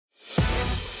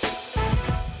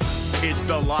It's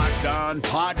the Locked On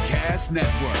Podcast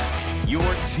Network, your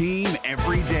team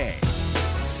every day.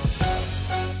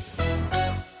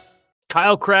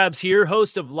 Kyle Krabs here,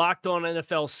 host of Locked On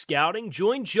NFL Scouting.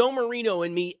 Join Joe Marino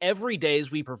and me every day as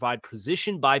we provide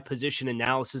position-by-position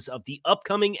analysis of the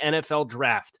upcoming NFL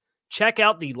Draft. Check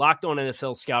out the Locked On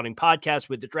NFL Scouting podcast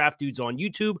with the Draft Dudes on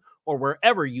YouTube or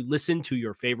wherever you listen to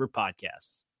your favorite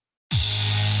podcasts.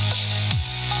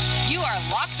 You are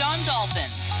Locked On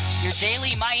Dolphins, your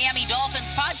daily Miami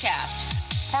Dolphins podcast,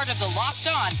 part of the Locked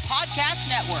On Podcast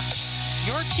Network,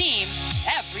 your team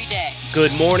every day.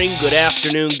 Good morning, good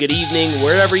afternoon, good evening,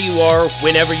 wherever you are,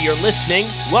 whenever you're listening.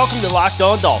 Welcome to Locked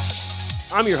On Dolphins.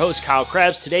 I'm your host, Kyle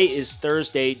Krabs. Today is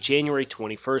Thursday, January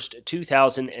 21st,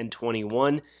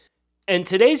 2021. And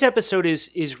today's episode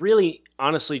is really,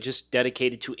 honestly, just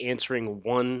dedicated to answering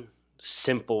one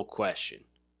simple question.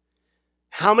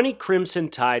 How many Crimson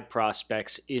Tide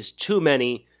prospects is too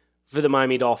many for the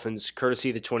Miami Dolphins,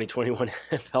 courtesy of the 2021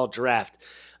 NFL Draft?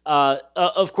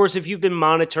 Of course, if you've been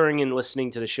monitoring and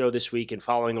listening to the show this week and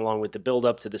following along with the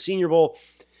build-up to the Senior Bowl,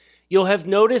 you'll have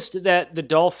noticed that the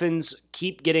Dolphins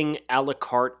keep getting a la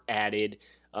carte added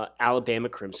Alabama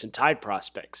Crimson Tide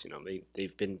prospects. You know,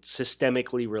 they've been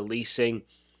systemically releasing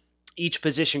each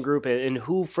position group and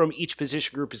who from each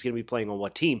position group is going to be playing on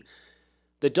what team.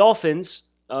 The Dolphins,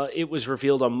 it was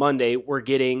revealed on Monday, were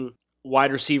getting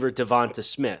wide receiver Devonta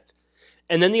Smith.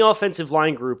 And then the offensive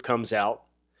line group comes out,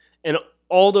 and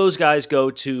all those guys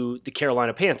go to the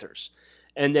Carolina Panthers.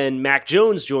 And then Mac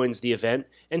Jones joins the event,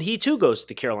 and he too goes to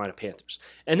the Carolina Panthers.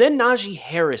 And then Najee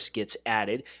Harris gets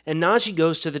added, and Najee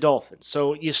goes to the Dolphins.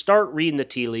 So you start reading the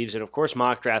tea leaves, and of course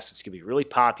mock drafts, it's going to be really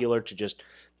popular to just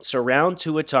surround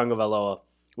Tua Tagovailoa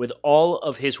with all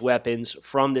of his weapons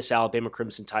from this Alabama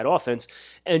Crimson Tide offense,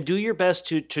 and do your best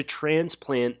to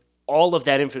transplant all of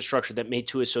that infrastructure that made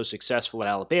Tua so successful at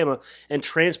Alabama and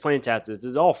transplant that to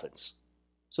the Dolphins.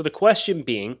 So the question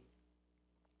being,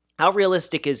 how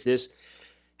realistic is this?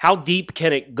 How deep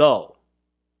can it go?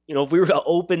 You know, if we were to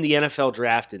open the NFL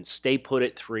draft and stay put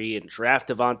at 3 and draft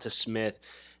Devonta Smith,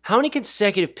 how many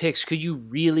consecutive picks could you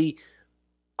really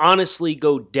honestly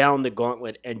go down the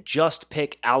gauntlet and just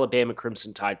pick Alabama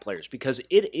Crimson Tide players? Because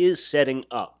it is setting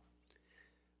up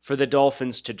for the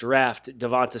Dolphins to draft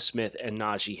Devonta Smith and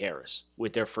Najee Harris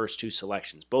with their first 2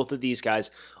 selections. Both of these guys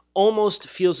almost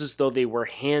feels as though they were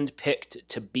handpicked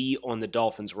to be on the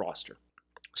Dolphins roster.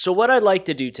 So what I'd like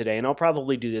to do today, and I'll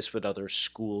probably do this with other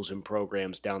schools and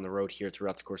programs down the road here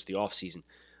throughout the course of the offseason,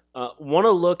 want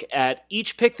to look at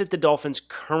each pick that the Dolphins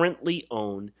currently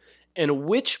own and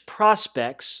which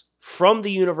prospects from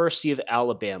the University of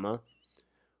Alabama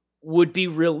would be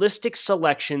realistic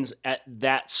selections at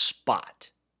that spot.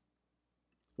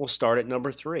 We'll start at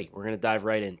number 3. We're going to dive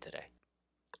right in today.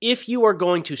 If you are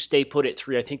going to stay put at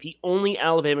 3, I think the only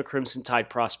Alabama Crimson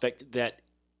Tide prospect that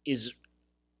is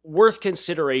worth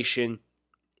consideration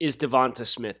is Devonta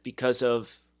Smith because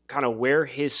of kind of where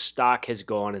his stock has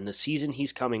gone and the season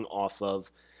he's coming off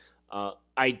of.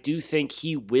 I do think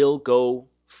he will go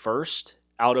first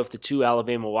out of the 2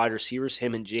 Alabama wide receivers,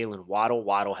 him and Jalen Waddle.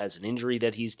 Waddle has an injury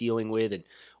that he's dealing with and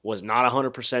was not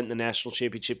 100% in the national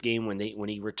championship game when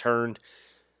he returned.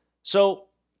 So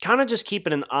kind of just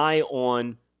keeping an eye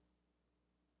on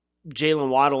Jalen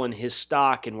Waddle and his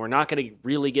stock, and we're not going to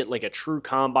really get like a true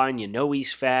combine. You know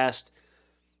he's fast.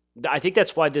 I think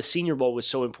that's why this Senior Bowl was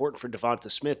so important for Devonta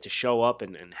Smith to show up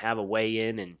and have a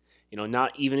weigh-in, and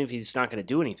not even if he's not going to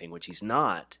do anything, which he's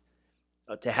not,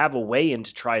 to have a weigh-in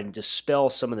to try and dispel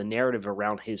some of the narrative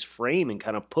around his frame and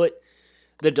kind of put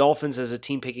the Dolphins as a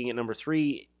team picking at number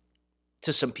 3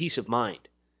 to some peace of mind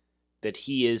that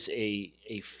he is a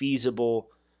feasible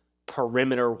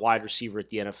perimeter wide receiver at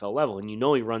the NFL level. And he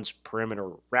runs perimeter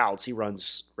routes. He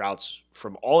runs routes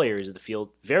from all areas of the field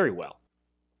very well.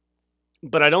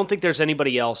 But I don't think there's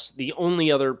anybody else. The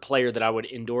only other player that I would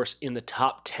endorse in the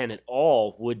top 10 at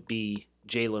all would be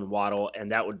Jalen Waddle,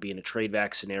 and that would be in a trade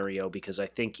back scenario because I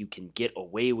think you can get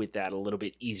away with that a little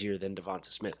bit easier than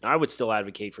Devonta Smith. And I would still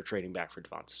advocate for trading back for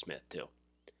Devonta Smith too.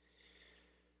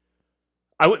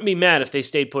 I wouldn't be mad if they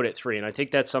stayed put at 3, and I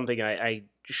think that's something I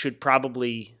should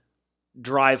probably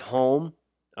drive home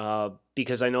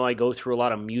because I know I go through a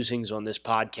lot of musings on this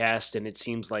podcast, and it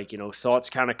seems like, thoughts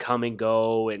kind of come and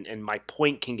go, and my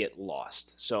point can get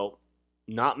lost. So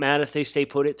not mad if they stay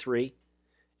put at 3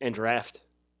 and draft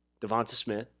Devonta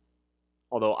Smith,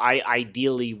 although I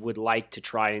ideally would like to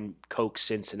try and coax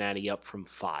Cincinnati up from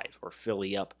 5 or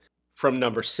Philly up from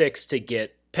number 6 to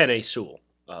get Penei Sewell.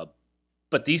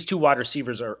 But these 2 wide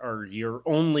receivers are your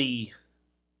only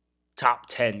top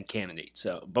 10 candidates.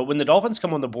 But when the Dolphins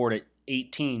come on the board at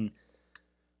 18,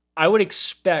 I would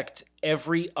expect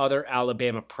every other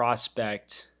Alabama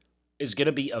prospect is going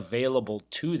to be available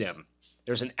to them.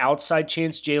 There's an outside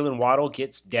chance Jalen Waddle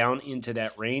gets down into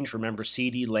that range. Remember,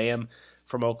 CeeDee Lamb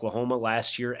from Oklahoma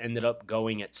last year ended up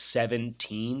going at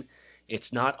 17.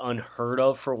 It's not unheard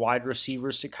of for wide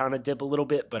receivers to kind of dip a little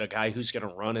bit, but a guy who's going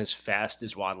to run as fast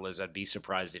as Waddle is, I'd be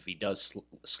surprised if he does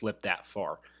slip that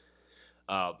far.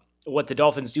 What the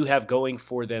Dolphins do have going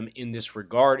for them in this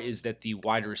regard is that the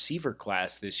wide receiver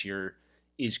class this year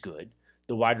is good.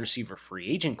 The wide receiver free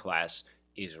agent class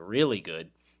is really good.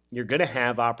 You're going to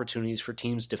have opportunities for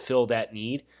teams to fill that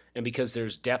need. And because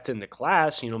there's depth in the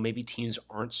class, maybe teams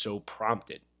aren't so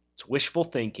prompted. It's wishful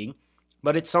thinking,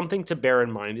 but it's something to bear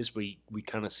in mind as we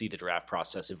kind of see the draft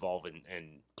process evolve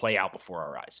and play out before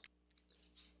our eyes.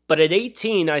 But at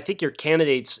 18, I think your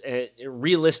candidates,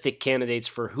 realistic candidates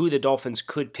for who the Dolphins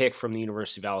could pick from the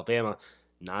University of Alabama,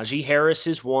 Najee Harris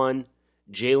is one,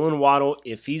 Jalen Waddle,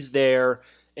 if he's there,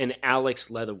 and Alex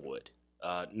Leatherwood.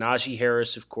 Najee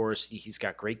Harris, of course, he's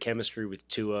got great chemistry with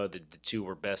Tua. The two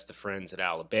were best of friends at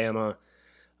Alabama.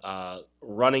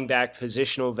 Running back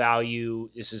positional value,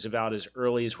 this is about as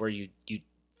early as where you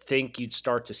think you'd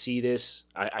start to see this.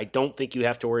 I don't think you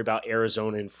have to worry about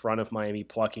Arizona in front of Miami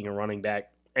plucking a running back.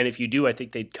 And if you do, I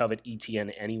think they'd covet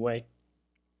ETN anyway.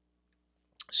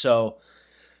 So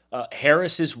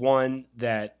Harris is one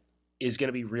that is going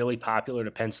to be really popular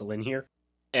to pencil in here.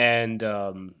 And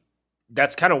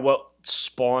that's kind of what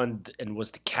spawned and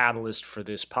was the catalyst for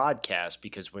this podcast,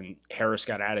 because when Harris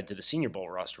got added to the Senior Bowl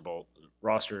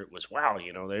roster, it was, wow,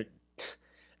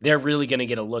 they're really going to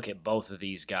get a look at both of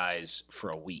these guys for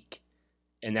a week.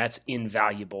 And that's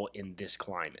invaluable in this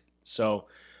climate. So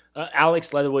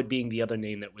Alex Leatherwood being the other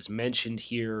name that was mentioned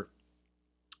here.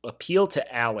 Appeal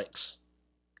to Alex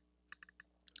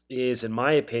is, in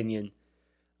my opinion,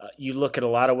 you look at a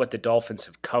lot of what the Dolphins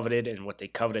have coveted and what they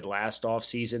coveted last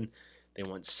offseason. They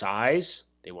want size,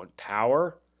 they want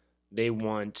power, they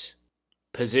want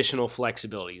positional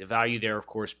flexibility. The value there, of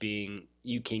course, being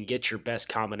you can get your best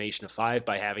combination of five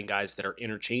by having guys that are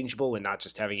interchangeable and not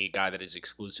just having a guy that is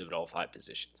exclusive at all five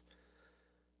positions.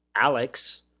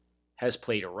 Alex has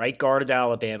played right guard at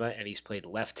Alabama, and he's played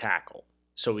left tackle.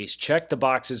 So he's checked the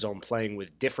boxes on playing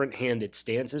with different-handed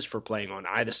stances for playing on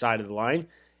either side of the line,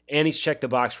 and he's checked the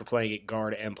box for playing at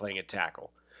guard and playing at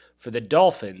tackle. For the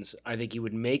Dolphins, I think he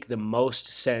would make the most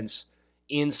sense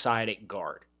inside at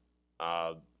guard.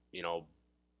 But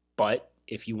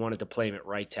if you wanted to play him at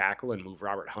right tackle and move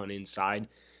Robert Hunt inside,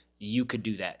 you could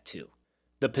do that too.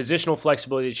 The positional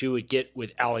flexibility that you would get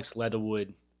with Alex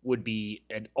Leatherwood would be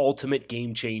an ultimate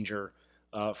game changer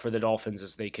for the Dolphins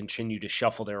as they continue to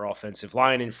shuffle their offensive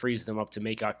line and frees them up to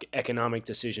make economic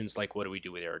decisions like what do we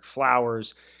do with Eric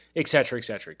Flowers, et cetera, et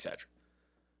cetera, et cetera.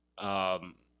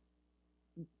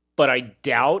 But I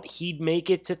doubt he'd make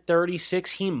it to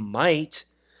 36. He might,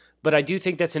 but I do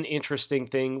think that's an interesting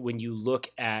thing when you look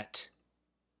at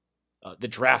the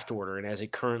draft order and as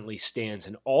it currently stands.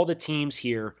 And all the teams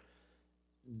here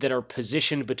that are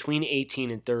positioned between 18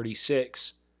 and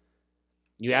 36,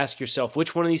 you ask yourself,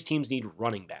 which one of these teams need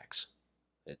running backs?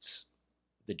 It's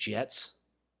the Jets.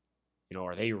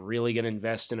 Are they really going to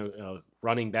invest in a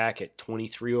running back at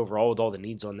 23 overall with all the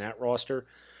needs on that roster?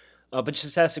 But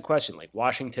just ask the question, like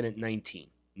Washington at 19.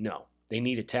 No. They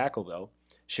need a tackle, though.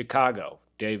 Chicago,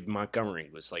 Dave Montgomery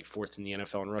was like fourth in the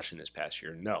NFL in rushing this past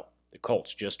year. No. The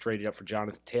Colts just traded up for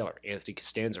Jonathan Taylor. Anthony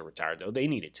Costanza retired, though. They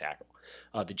need a tackle.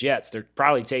 The Jets, they're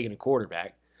probably taking a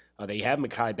quarterback. They have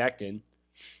Mekhi Becton.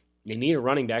 They need a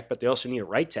running back, but they also need a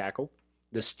right tackle.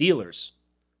 The Steelers,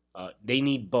 they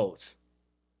need both.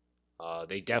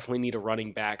 They definitely need a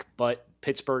running back, but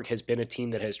Pittsburgh has been a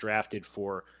team that has drafted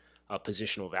for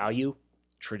positional value.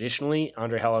 Traditionally,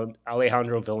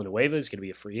 Alejandro Villanueva is going to be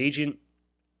a free agent,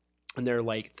 and they're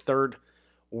like third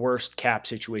worst cap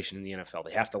situation in the NFL.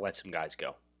 They have to let some guys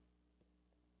go.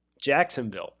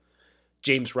 Jacksonville,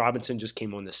 James Robinson just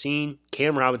came on the scene.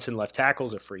 Cam Robinson, left tackle,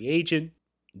 is a free agent.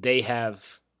 They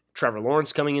have Trevor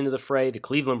Lawrence coming into the fray. The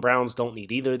Cleveland Browns don't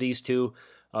need either of these two.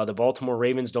 The Baltimore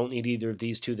Ravens don't need either of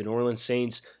these two. The New Orleans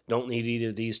Saints don't need either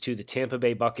of these two. The Tampa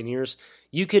Bay Buccaneers,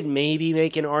 you could maybe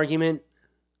make an argument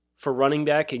for running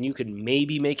back, and you could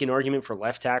maybe make an argument for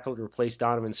left tackle to replace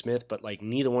Donovan Smith, but like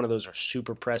neither one of those are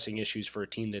super pressing issues for a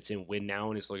team that's in win now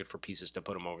and is looking for pieces to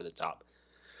put them over the top.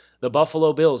 The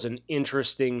Buffalo Bills, an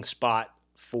interesting spot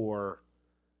for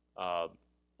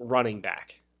running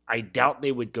back. I doubt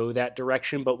they would go that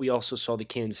direction, but we also saw the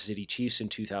Kansas City Chiefs in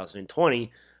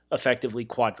 2020 effectively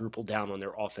quadruple down on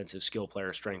their offensive skill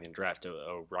player strength and draft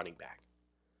a running back.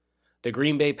 The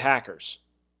Green Bay Packers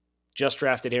just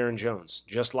drafted Aaron Jones,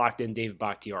 just locked in David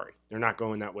Bakhtiari. They're not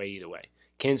going that way either way.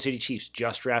 Kansas City Chiefs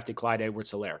just drafted Clyde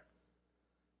Edwards-Helaire.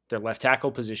 Their left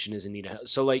tackle position is in need of help.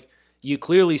 So, you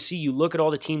clearly see, you look at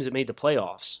all the teams that made the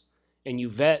playoffs, and you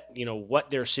vet, what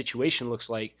their situation looks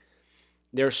like.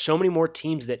 There are so many more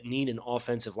teams that need an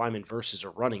offensive lineman versus a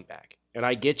running back. And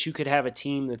I get you could have a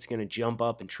team that's going to jump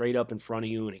up and trade up in front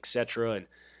of you and et cetera. And,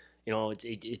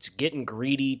 it's getting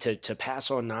greedy to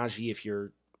pass on Najee. If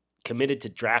you're committed to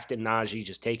drafting Najee,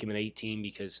 just take him at 18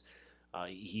 because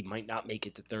he might not make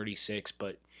it to 36.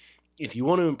 But if you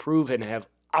want to improve and have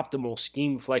optimal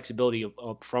scheme flexibility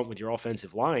up front with your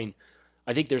offensive line,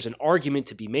 I think there's an argument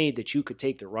to be made that you could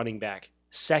take the running back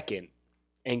second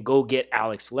and go get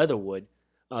Alex Leatherwood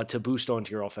to boost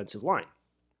onto your offensive line.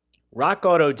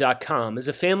 RockAuto.com is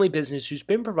a family business who's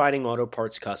been providing auto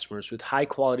parts customers with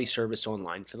high-quality service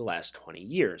online for the last 20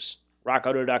 years.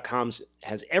 RockAuto.com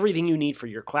has everything you need for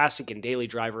your classic and daily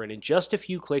driver, and in just a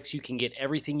few clicks, you can get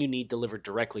everything you need delivered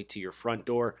directly to your front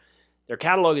door. Their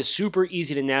catalog is super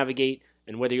easy to navigate,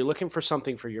 and whether you're looking for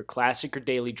something for your classic or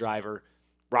daily driver,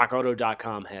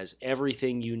 RockAuto.com has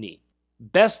everything you need.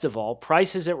 Best of all,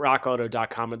 prices at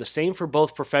RockAuto.com are the same for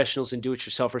both professionals and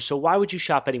do-it-yourselfers, so why would you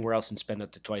shop anywhere else and spend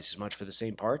up to twice as much for the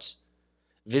same parts?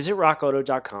 Visit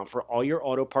RockAuto.com for all your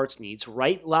auto parts needs.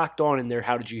 Write Locked On in their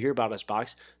How Did You Hear About Us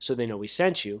box so they know we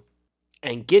sent you.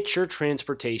 And get your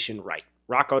transportation right.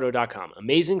 RockAuto.com.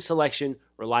 Amazing selection,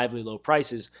 reliably low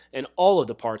prices, and all of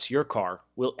the parts your car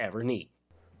will ever need.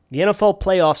 The NFL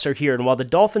playoffs are here, and while the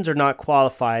Dolphins are not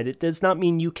qualified, it does not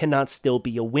mean you cannot still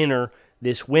be a winner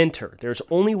this winter. There's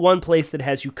only one place that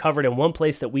has you covered and one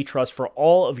place that we trust for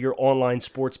all of your online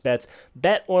sports bets,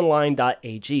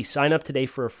 betonline.ag. Sign up today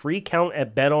for a free account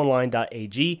at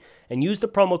betonline.ag and use the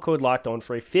promo code LOCKEDON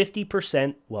for a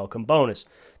 50% welcome bonus.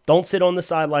 Don't sit on the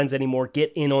sidelines anymore.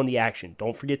 Get in on the action.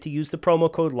 Don't forget to use the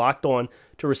promo code LOCKEDON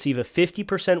to receive a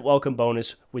 50% welcome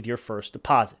bonus with your first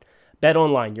deposit.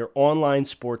 BetOnline, your online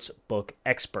sports book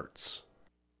experts.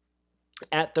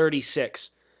 At 36,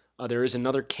 there is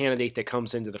another candidate that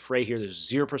comes into the fray here. There's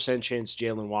 0% chance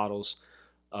Jalen Waddle's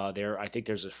there. I think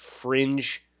there's a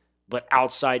fringe but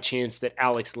outside chance that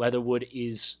Alex Leatherwood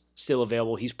is still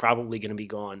available. He's probably going to be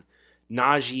gone.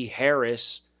 Najee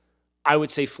Harris, I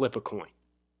would say flip a coin.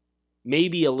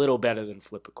 Maybe a little better than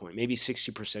flip a coin. Maybe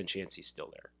 60% chance he's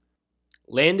still there.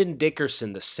 Landon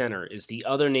Dickerson, the center, is the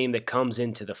other name that comes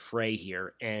into the fray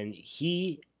here, and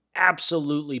he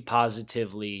absolutely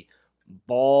positively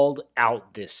balled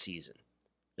out this season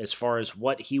as far as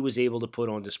what he was able to put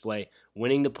on display,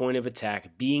 winning the point of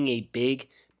attack, being a big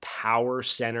power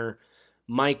center.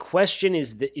 My question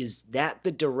is that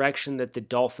the direction that the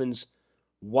Dolphins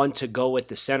want to go at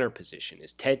the center position?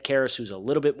 Is Ted Karras, who's a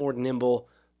little bit more nimble,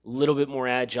 a little bit more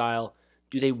agile,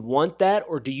 do they want that,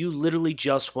 or do you literally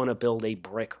just want to build a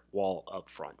brick wall up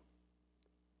front?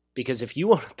 Because if you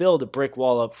want to build a brick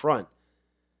wall up front,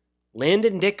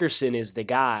 Landon Dickerson is the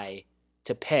guy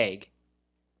to peg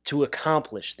to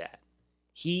accomplish that.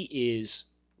 He is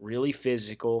really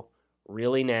physical,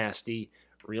 really nasty,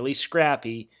 really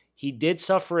scrappy. He did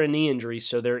suffer a knee injury,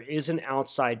 so there is an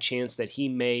outside chance that he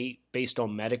may, based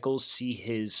on medicals, see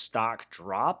his stock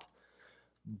drop.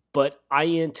 But I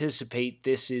anticipate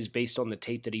this is, based on the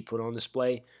tape that he put on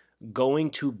display, going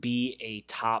to be a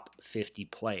top 50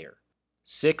 player.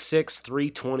 6'6",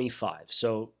 325.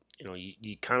 So,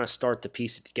 you kind of start to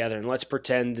piece it together. And let's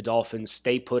pretend the Dolphins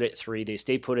stay put at 3. They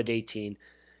stay put at 18.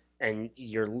 And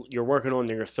you're working on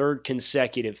your third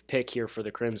consecutive pick here for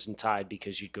the Crimson Tide,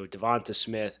 because you'd go Devonta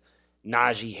Smith,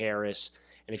 Najee Harris,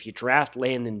 and if you draft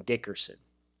Landon Dickerson,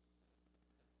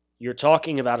 you're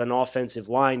talking about an offensive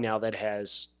line now that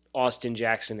has Austin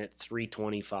Jackson at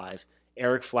 325,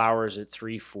 Eric Flowers at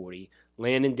 340,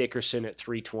 Landon Dickerson at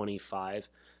 325,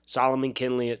 Solomon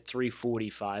Kinley at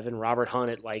 345, and Robert Hunt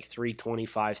at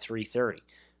 325,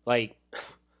 330.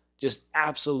 Just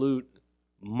absolute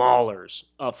maulers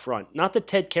up front. Not that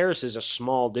Ted Karras is a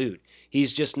small dude.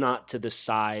 He's just not to the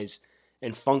size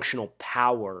and functional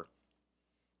power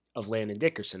of Landon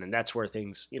Dickerson, and that's where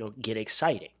things, get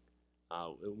exciting.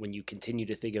 When you continue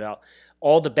to think about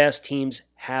all the best teams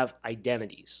have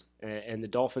identities, and the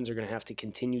Dolphins are going to have to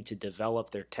continue to develop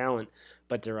their talent,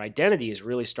 but their identity is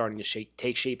really starting to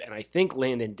take shape, and I think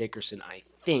Landon Dickerson,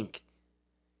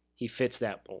 he fits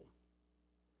that mold.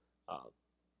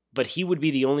 But he would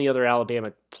be the only other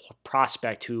Alabama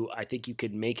prospect who I think you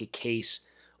could make a case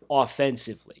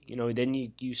offensively. Then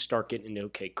you start getting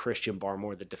into, Christian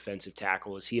Barmore, the defensive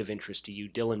tackle, is he of interest to you?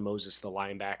 Dylan Moses, the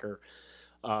linebacker,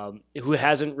 who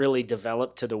hasn't really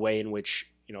developed to the way in which,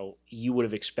 you would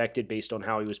have expected based on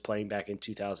how he was playing back in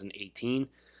 2018.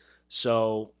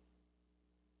 So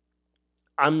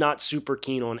I'm not super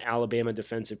keen on Alabama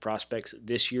defensive prospects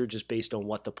this year, just based on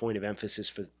what the point of emphasis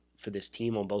for this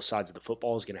team on both sides of the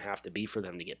football is going to have to be for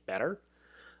them to get better.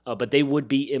 But they would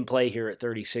be in play here at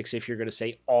 36 if you're going to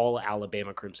say all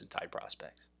Alabama Crimson Tide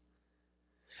prospects.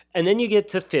 And then you get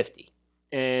to 50.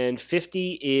 And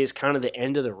 50 is kind of the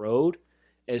end of the road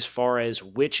as far as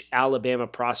which Alabama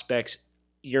prospects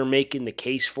you're making the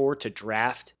case for to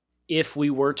draft if we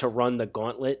were to run the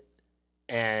gauntlet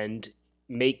and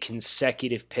make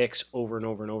consecutive picks over and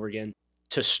over and over again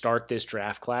to start this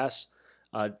draft class.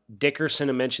 Dickerson,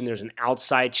 I mentioned there's an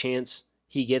outside chance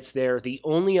he gets there. The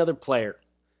only other player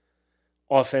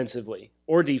offensively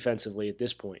or defensively at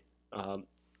this point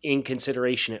in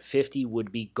consideration at 50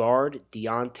 would be guard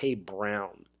Deonte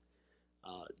Brown.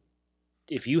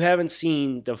 If you haven't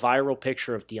seen the viral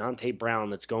picture of Deonte Brown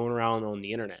that's going around on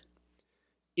the internet,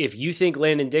 if you think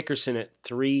Landon Dickerson at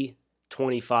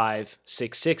 325,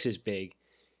 6'6" is big,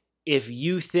 if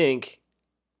you think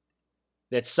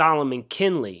that Solomon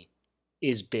Kinley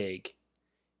is big,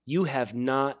 you have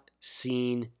not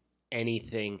seen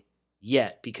anything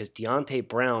yet, because Deonte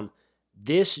Brown,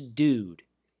 this dude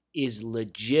is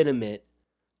legitimate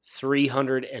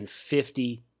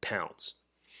 350 pounds.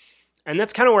 And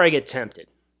that's kind of where I get tempted,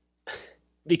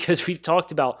 because we've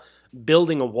talked about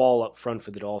building a wall up front for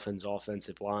the Dolphins'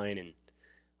 offensive line and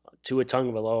Tua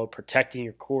Tagovailoa protecting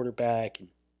your quarterback and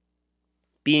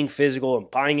being physical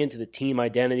and buying into the team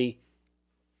identity.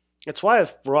 That's why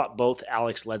I've brought both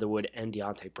Alex Leatherwood and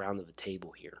Deonte Brown to the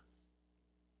table here.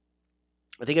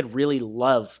 I think I'd really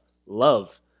love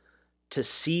to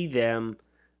see them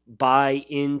buy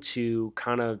into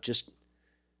kind of just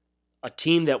a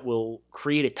team that will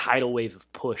create a tidal wave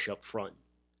of push up front.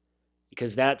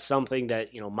 Because that's something that,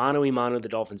 mano a mano, the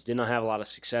Dolphins did not have a lot of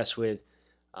success with.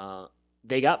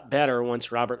 They got better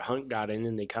once Robert Hunt got in,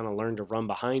 and they kind of learned to run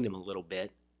behind him a little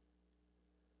bit.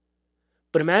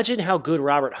 But imagine how good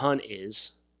Robert Hunt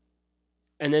is,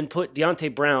 and then put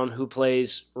Deonte Brown, who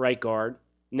plays right guard,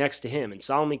 next to him. And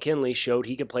Solomon Kinley showed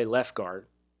he could play left guard.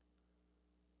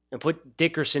 And put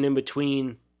Dickerson in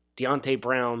between Deonte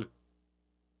Brown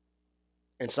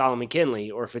and Solomon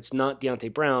Kinley. Or if it's not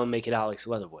Deonte Brown, make it Alex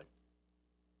Leatherwood.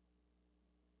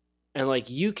 And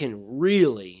you can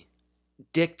really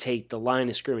dictate the line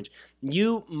of scrimmage.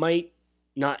 You might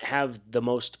not have the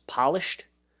most polished,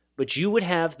 but you would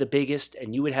have the biggest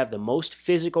and you would have the most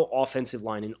physical offensive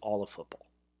line in all of football.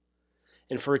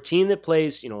 And for a team that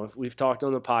plays, we've talked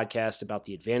on the podcast about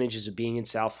the advantages of being in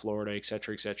South Florida, et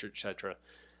cetera, et cetera, et cetera.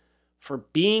 For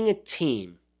being a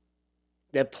team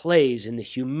that plays in the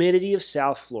humidity of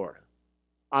South Florida,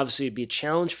 obviously it'd be a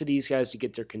challenge for these guys to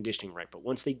get their conditioning right. But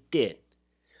once they did,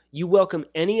 you welcome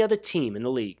any other team in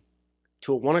the league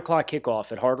to a 1 o'clock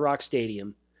kickoff at Hard Rock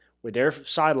Stadium, where their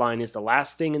sideline is the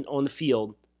last thing on the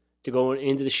field to go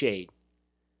into the shade.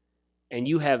 And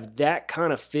you have that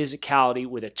kind of physicality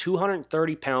with a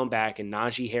 230-pound back and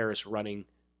Najee Harris running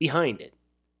behind it.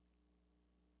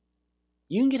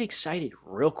 You can get excited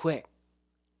real quick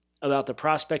about the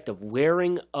prospect of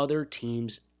wearing other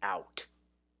teams out.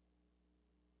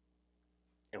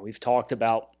 And we've talked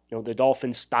about, the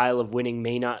Dolphins' style of winning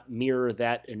may not mirror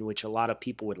that in which a lot of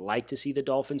people would like to see the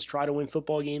Dolphins try to win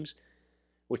football games,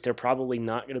 which they're probably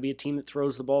not going to be a team that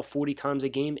throws the ball 40 times a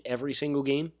game, every single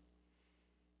game.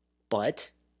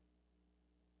 But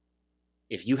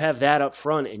if you have that up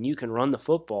front and you can run the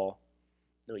football,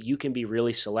 you can be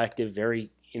really selective, very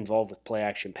involved with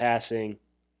play-action passing.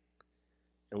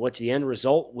 And what the end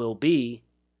result will be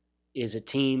is a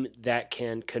team that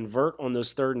can convert on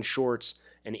those third and shorts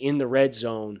and in the red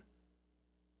zone,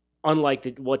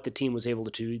 unlike what the team was able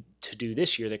to do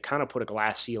this year, that kind of put a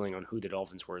glass ceiling on who the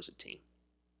Dolphins were as a team.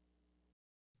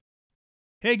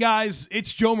 Hey guys,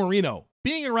 it's Joe Marino.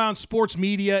 Being around sports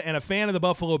media and a fan of the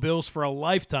Buffalo Bills for a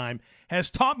lifetime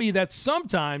has taught me that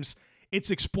sometimes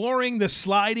it's exploring the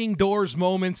sliding doors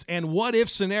moments and what-if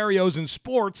scenarios in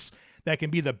sports that can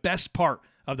be the best part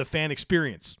of the fan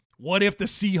experience. What if the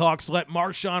Seahawks let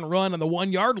Marshawn run on the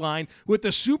 1-yard line with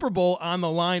the Super Bowl on the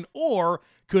line? Or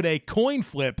could a coin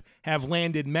flip have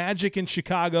landed Magic in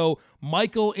Chicago,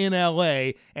 Michael in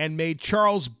LA, and made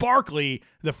Charles Barkley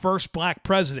the first black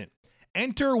president?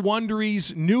 Enter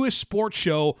Wondery's newest sports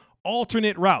show,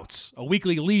 Alternate Routes, a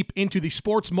weekly leap into the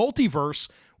sports multiverse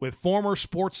with former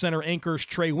SportsCenter anchors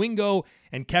Trey Wingo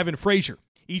and Kevin Frazier.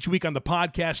 Each week on the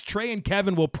podcast, Trey and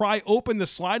Kevin will pry open the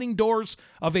sliding doors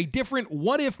of a different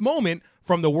what-if moment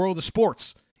from the world of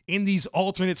sports. In these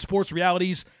alternate sports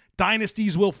realities,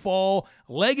 dynasties will fall,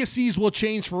 legacies will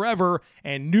change forever,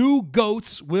 and new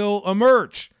GOATs will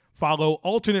emerge. Follow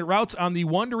Alternate Routes on the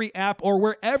Wondery app or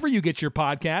wherever you get your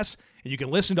podcasts. And you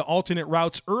can listen to alternate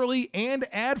routes early and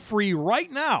ad-free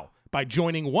right now by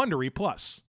joining Wondery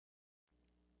Plus.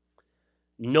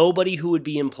 Nobody who would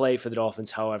be in play for the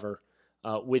Dolphins, however,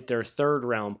 with their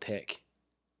third-round pick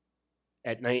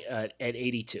at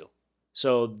 82.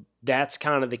 So that's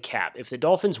kind of the cap. If the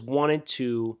Dolphins wanted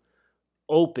to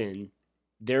open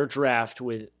their draft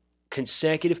with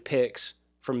consecutive picks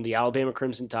from the Alabama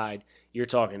Crimson Tide, you're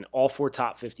talking all 4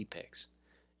 top 50 picks.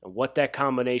 And what that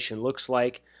combination looks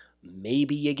like,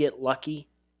 maybe you get lucky,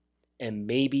 and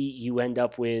maybe you end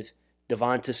up with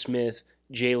Devonta Smith,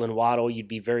 Jalen Waddle. You'd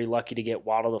be very lucky to get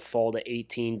Waddle to fall to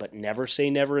 18, but never say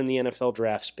never in the NFL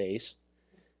draft space.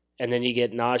 And then you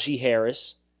get Najee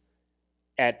Harris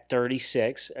at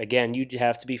 36. Again, you'd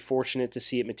have to be fortunate to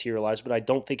see it materialize, but I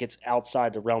don't think it's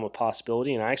outside the realm of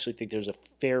possibility, and I actually think there's a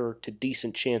fair to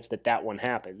decent chance that that one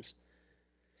happens.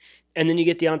 And then you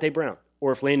get Deontay Brown.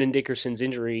 Or if Landon Dickerson's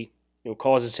injury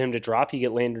causes him to drop, you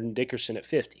get Landon Dickerson at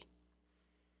 50.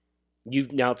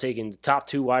 You've now taken the top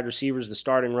 2 wide receivers, the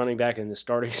starting running back, and the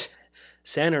starting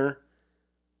center,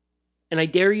 and I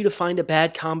dare you to find a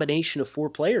bad combination of 4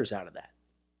 players out of that.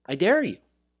 I dare you.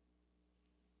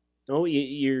 No,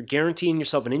 you're guaranteeing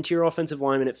yourself an interior offensive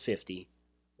lineman at 50,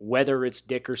 whether it's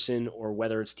Dickerson or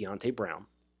whether it's Deontay Brown.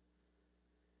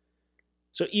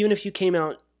 So even if you came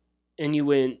out and you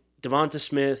went Devonta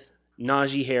Smith,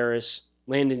 Najee Harris,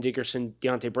 Landon Dickerson,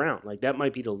 Deontay Brown, like that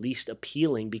might be the least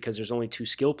appealing because there's only 2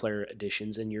 skill player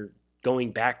additions and you're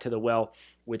going back to the well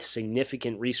with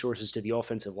significant resources to the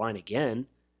offensive line again,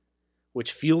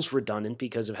 which feels redundant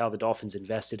because of how the Dolphins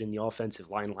invested in the offensive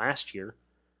line last year.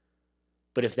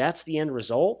 But if that's the end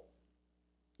result,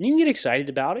 you can get excited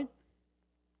about it.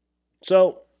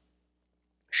 So,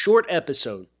 short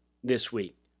episode this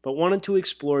week, but wanted to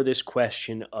explore this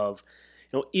question of,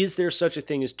 is there such a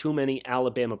thing as too many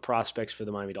Alabama prospects for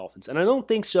the Miami Dolphins? And I don't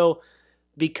think so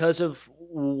because of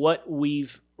what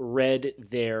we've read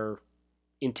their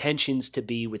intentions to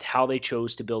be with how they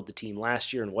chose to build the team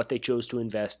last year and what they chose to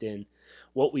invest in,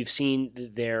 what we've seen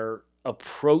their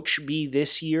approach be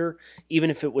this year,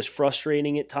 even if it was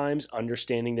frustrating at times,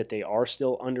 understanding that they are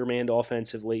still undermanned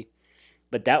offensively.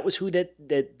 But that was who that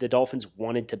the Dolphins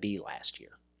wanted to be last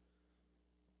year.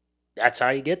 That's how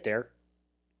you get there.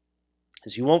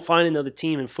 Because you won't find another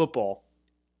team in football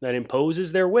that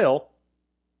imposes their will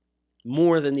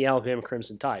more than the Alabama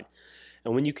Crimson Tide.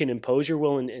 And when you can impose your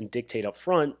will and dictate up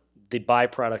front, the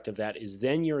byproduct of that is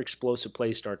then your explosive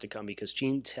plays start to come because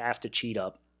teams have to cheat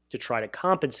up to try to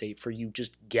compensate for you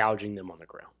just gouging them on the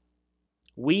ground.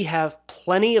 We have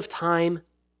plenty of time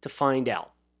to find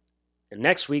out. And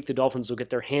next week, the Dolphins will get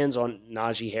their hands on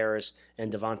Najee Harris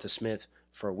and Devonta Smith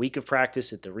for a week of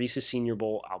practice at the Reese's Senior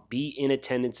Bowl. I'll be in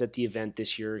attendance at the event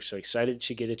this year, so excited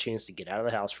to get a chance to get out of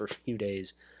the house for a few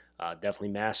days. Definitely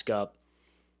mask up,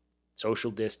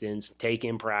 social distance, take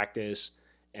in practice,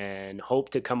 and hope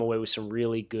to come away with some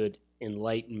really good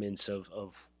enlightenments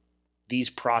of these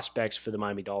prospects for the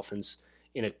Miami Dolphins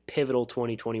in a pivotal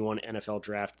 2021 NFL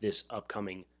draft this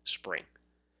upcoming spring.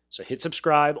 So hit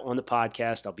subscribe on the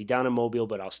podcast. I'll be down in Mobile,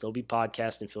 but I'll still be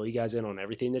podcasting, fill you guys in on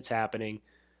everything that's happening.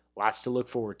 Lots to look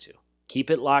forward to.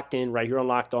 Keep it locked in right here on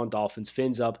Locked On Dolphins.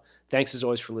 Fins up. Thanks as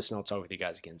always for listening. I'll talk with you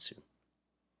guys again soon.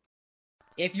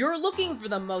 If you're looking for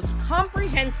the most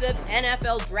comprehensive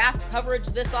NFL draft coverage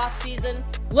this offseason,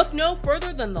 look no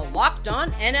further than the Locked On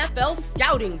NFL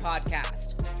Scouting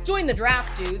Podcast. Join the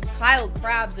draft dudes, Kyle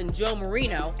Krabs and Joe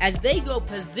Marino, as they go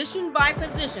position by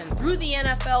position through the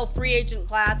NFL free agent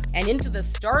class and into the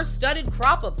star-studded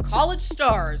crop of college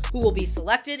stars who will be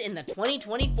selected in the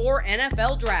 2024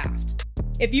 NFL Draft.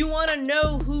 If you want to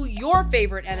know who your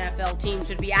favorite NFL team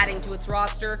should be adding to its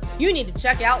roster, you need to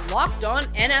check out Locked On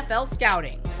NFL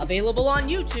Scouting, available on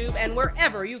YouTube and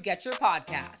wherever you get your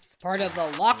podcasts. Part of the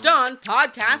Locked On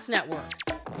Podcast Network,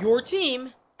 your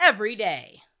team every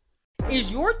day.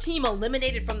 Is your team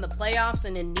eliminated from the playoffs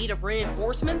and in need of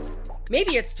reinforcements?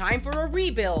 Maybe it's time for a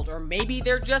rebuild, or maybe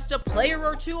they're just a player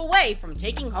or two away from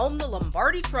taking home the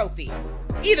Lombardi Trophy.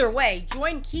 Either way,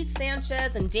 join Keith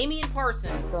Sanchez and Damian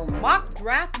Parson for Mock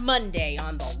Draft Monday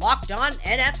on the Locked On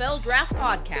NFL Draft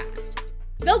Podcast.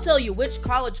 They'll tell you which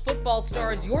college football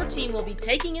stars your team will be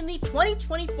taking in the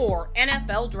 2024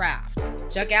 NFL Draft.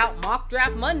 Check out Mock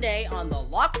Draft Monday on the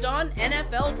Locked On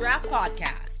NFL Draft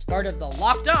Podcast, part of the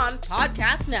Locked On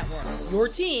Podcast Network, your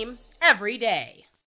team every day.